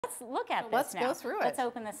Let's look at this Let's now. go through it. Let's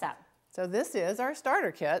open this up. So this is our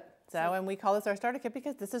starter kit. So, and we call this our starter kit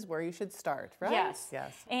because this is where you should start, right? Yes.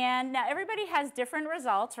 Yes. And now everybody has different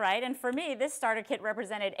results, right? And for me, this starter kit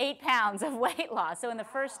represented 8 pounds of weight loss, so in the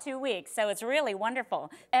first 2 weeks. So it's really wonderful.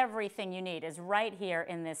 Everything you need is right here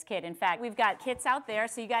in this kit. In fact, we've got kits out there,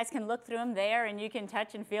 so you guys can look through them there, and you can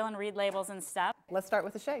touch and feel and read labels and stuff. Let's start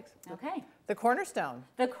with the shakes. Okay. The cornerstone.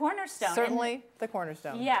 The cornerstone. Certainly the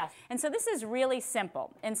cornerstone. Yes. And so this is really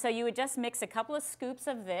simple. And so you would just mix a couple of scoops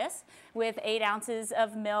of this with 8 ounces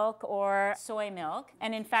of milk or soy milk.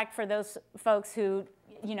 And in fact, for those folks who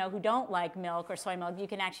who don't like milk or soy milk, you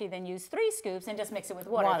can actually then use 3 scoops and just mix it with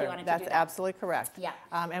water if you wanted to do that. That's absolutely correct. Yeah.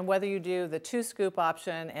 And whether you do the 2-scoop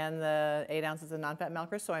option and the 8 ounces of non-fat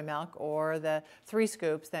milk or soy milk, or the 3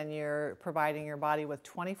 scoops, then you're providing your body with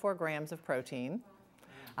 24 grams of protein.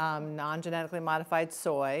 Non-genetically modified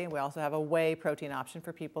soy. We also have a whey protein option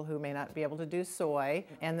for people who may not be able to do soy.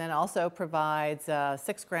 And then also provides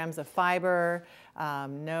 6 grams of fiber,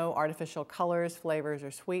 no artificial colors, flavors, or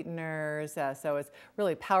sweeteners. So it's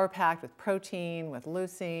really power-packed with protein, with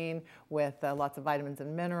leucine, with lots of vitamins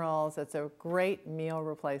and minerals. It's a great meal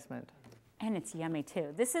replacement. And it's yummy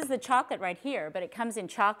too. This is the chocolate right here, but it comes in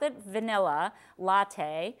chocolate, vanilla,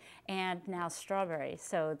 latte, and now strawberry.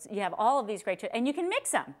 So you have all of these great, and you can mix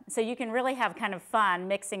them. So you can really have kind of fun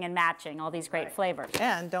mixing and matching all these great flavors.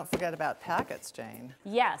 And don't forget about packets, Jane.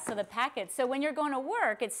 Yeah, so the packets. So when you're going to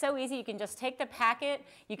work, it's so easy. You can just take the packet,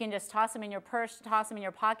 you can just toss them in your purse, toss them in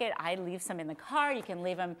your pocket. I leave some in the car. You can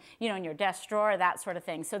leave them, in your desk drawer, that sort of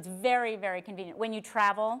thing. So it's very, very convenient. When you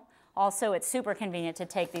travel, also, it's super convenient to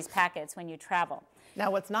take these packets when you travel. Now,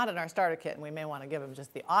 what's not in our starter kit, and we may want to give them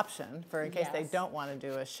just the option for in case they don't want to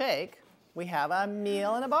do a shake, we have a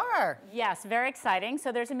meal in a bar. Yes, very exciting.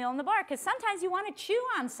 So there's a meal in the bar because sometimes you want to chew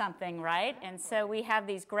on something, right? And so we have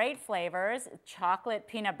these great flavors. Chocolate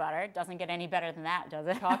peanut butter. Doesn't get any better than that, does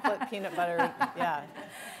it? Chocolate peanut butter, yeah.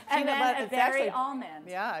 And then a berry almond.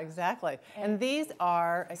 Yeah, exactly. And these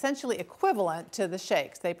are essentially equivalent to the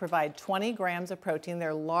shakes. They provide 20 grams of protein.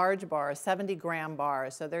 They're large bars, 70-gram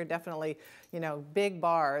bars. So they're definitely, big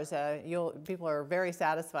bars. People are very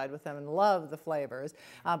satisfied with them and love the flavors.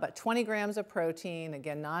 But 20 grams of protein,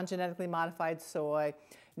 again, non-genetically modified soy,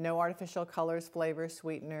 no artificial colors, flavors,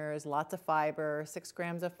 sweeteners, lots of fiber, 6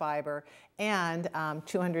 grams of fiber, and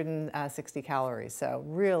 260 calories. So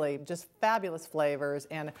really just fabulous flavors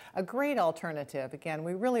and a great alternative. Again,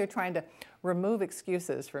 we really are trying to remove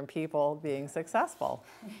excuses from people being successful.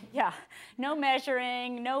 Yeah, no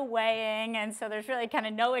measuring, no weighing, and so there's really kind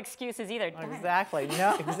of no excuses either. Exactly,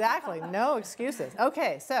 no excuses.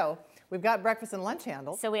 Okay, so we've got breakfast and lunch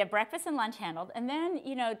handled. So we have breakfast and lunch handled. And then,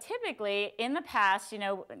 typically in the past,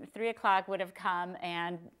 3 o'clock would have come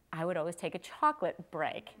and I would always take a chocolate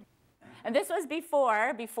break. And this was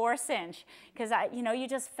before Cinch, because you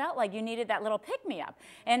just felt like you needed that little pick-me-up.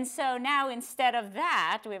 And so now instead of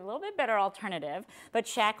that, we have a little bit better alternative, but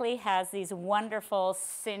Shaklee has these wonderful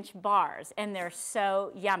Cinch bars, and they're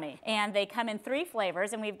so yummy. And they come in 3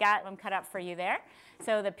 flavors, and we've got them cut up for you there.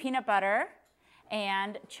 So the peanut butter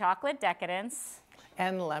and chocolate decadence.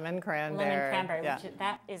 And lemon cranberry. Lemon cranberry, yeah.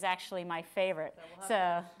 that is actually my favorite.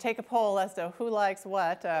 So take a poll as to who likes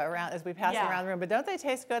what around as we pass it around the room. But don't they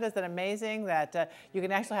taste good? Isn't it amazing that you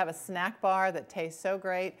can actually have a snack bar that tastes so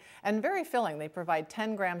great and very filling? They provide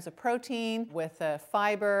 10 grams of protein with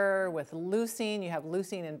fiber, with leucine. You have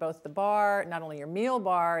leucine in both the bar, not only your meal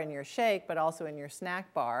bar and your shake, but also in your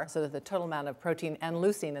snack bar, so that the total amount of protein and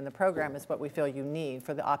leucine in the program is what we feel you need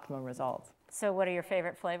for the optimum results. So what are your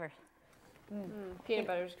favorite flavors? Peanut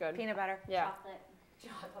butter's good. Peanut butter, chocolate.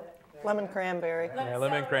 Lemon cranberry. Yeah,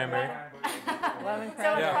 lemon cranberry. Lemon So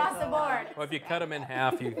cranberry. across the board. Well, if you cut them in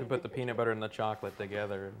half, you can put the peanut butter and the chocolate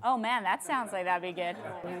together. Oh man, that sounds like that'd be good.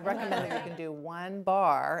 We recommend that you can do 1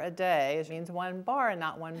 bar a day. It means 1 bar and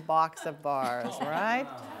not 1 box of bars, right?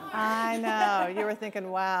 I know. You were thinking,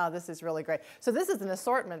 wow, this is really great. So this is an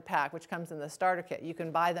assortment pack, which comes in the starter kit. You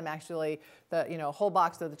can buy them actually, the whole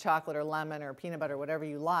box of the chocolate or lemon or peanut butter, whatever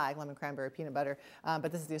you like, lemon, cranberry, peanut butter.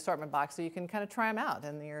 But this is the assortment box, so you can kind of try them out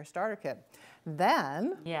in your starter kit.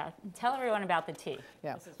 Then, tell everyone about the tea.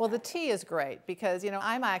 yeah, well, the tea is great because,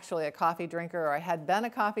 I'm actually a coffee drinker, or I had been a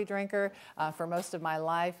coffee drinker for most of my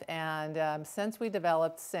life, and since we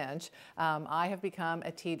developed Cinch, I have become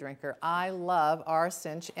a tea drinker. I love our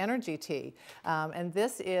Cinch Energy Tea, and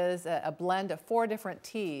this is a blend of 4 different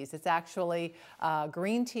teas. It's actually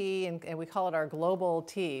green tea, and we call it our global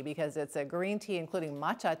tea because it's a green tea including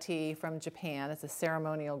matcha tea from Japan. It's a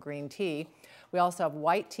ceremonial green tea. We also have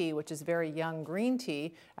white tea, tea, which is very young green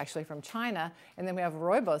tea, actually from China. And then we have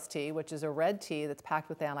rooibos tea, which is a red tea that's packed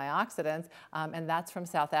with antioxidants, and that's from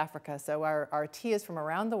South Africa. So our tea is from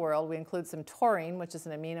around the world. We include some taurine, which is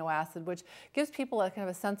an amino acid, which gives people a kind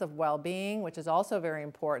of a sense of well-being, which is also very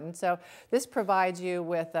important. So this provides you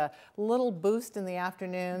with a little boost in the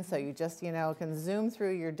afternoon, so you just, can zoom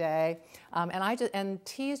through your day. And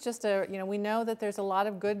tea is just we know that there's a lot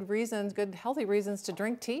of good reasons, good healthy reasons to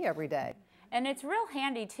drink tea every day. And it's real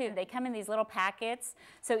handy too. They come in these little packets.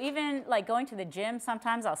 So even like going to the gym,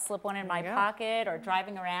 sometimes I'll slip one in my pocket or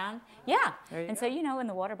driving around. Yeah. And so, in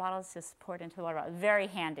the water bottles, just pour it into the water bottle. Very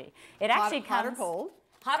handy. It actually comes. Hot or cold?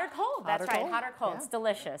 Hot or cold, that's right, hot or cold. Yeah. It's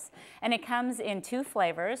delicious. And it comes in 2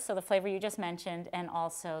 flavors, so the flavor you just mentioned and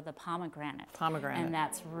also the pomegranate. Pomegranate. And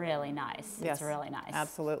that's really nice. Yes, it's really nice.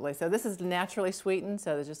 Absolutely. So this is naturally sweetened,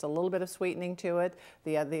 so there's just a little bit of sweetening to it.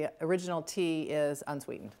 The original tea is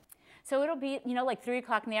unsweetened. So it'll be, like 3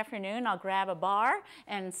 o'clock in the afternoon, I'll grab a bar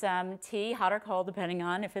and some tea, hot or cold, depending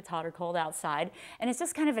on if it's hot or cold outside. And it's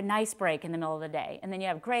just kind of a nice break in the middle of the day. And then you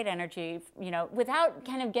have great energy, without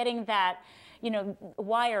kind of getting that,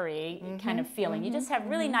 wiry kind of feeling. You just have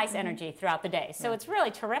really nice energy throughout the day. So it's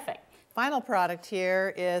really terrific. Final product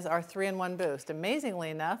here is our 3-in-1 Boost. Amazingly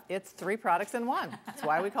enough, it's 3 products in one. That's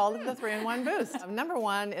why we called it the 3-in-1 Boost. Number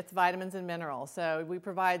 1, it's vitamins and minerals. So we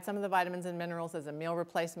provide some of the vitamins and minerals as a meal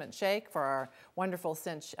replacement shake for our wonderful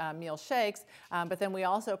Cinch meal shakes, but then we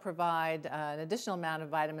also provide an additional amount of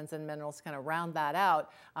vitamins and minerals to kind of round that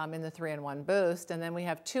out in the 3-in-1 Boost. And then we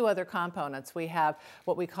have 2 other components. We have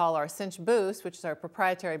what we call our Cinch Boost, which is our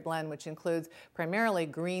proprietary blend, which includes primarily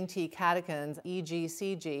green tea catechins,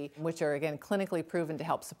 EGCG, which are again clinically proven to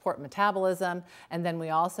help support metabolism. And then we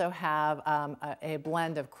also have a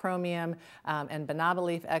blend of chromium and banana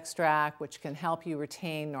leaf extract, which can help you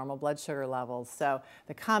retain normal blood sugar levels. So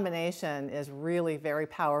the combination is really very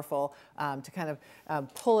powerful to kind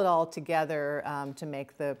of pull it all together to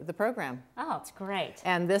make the program. Oh, it's great.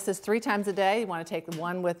 And this is 3 times a day. You want to take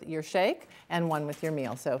one with your shake and one with your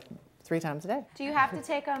meal. So 3 times a day. Do you have to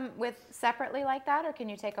take them separately like that, or can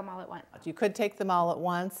you take them all at once? You could take them all at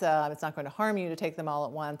once. It's not going to harm you to take them all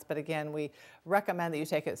at once, but again, we recommend that you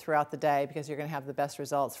take it throughout the day because you're going to have the best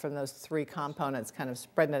results from those 3 components, kind of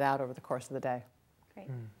spreading it out over the course of the day. Great.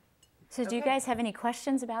 So do you guys have any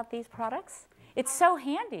questions about these products? It's so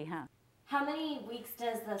handy, huh? How many weeks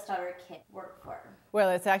does the starter kit work for?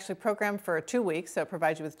 Well, it's actually programmed for 2 weeks, so it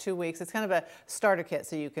provides you with 2 weeks. It's kind of a starter kit,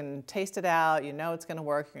 so you can taste it out, you know it's going to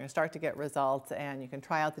work, you're going to start to get results, and you can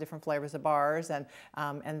try out the different flavors of bars, and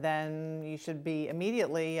then you should be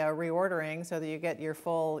immediately reordering so that you get your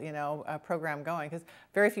full, program going, because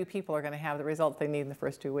very few people are going to have the results they need in the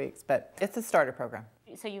first 2 weeks, but it's a starter program.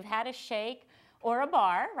 So you've had a shake or a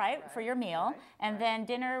bar, right, for your meal, and then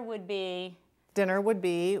dinner would be... Dinner would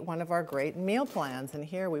be one of our great meal plans, and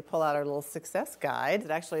here we pull out our little success guide. It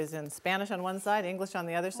actually is in Spanish on one side, English on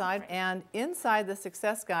the other side, and inside the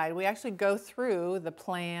success guide we actually go through the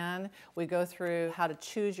plan, we go through how to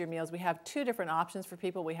choose your meals. We have 2 different options for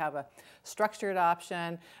people. We have a structured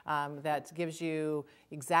option that gives you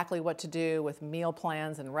exactly what to do with meal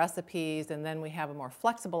plans and recipes, and then we have a more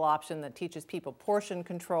flexible option that teaches people portion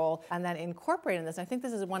control, and then incorporating this, I think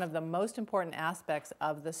this is one of the most important aspects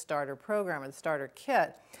of the starter program, or the starter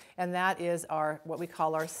kit, and that is what we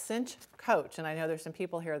call our Cinch Coach. And I know there's some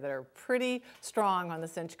people here that are pretty strong on the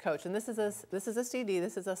Cinch Coach, and this is a CD,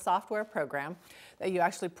 this is a software program that you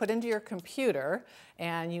actually put into your computer,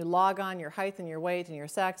 and you log on your height and your weight and your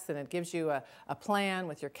sex, and it gives you a plan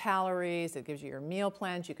with your calories, it gives you your meal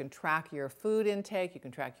plans, you can track your food intake, you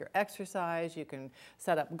can track your exercise, you can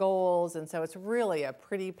set up goals, and so it's really a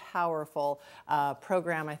pretty powerful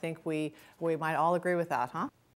program. I think we might all agree with that, huh?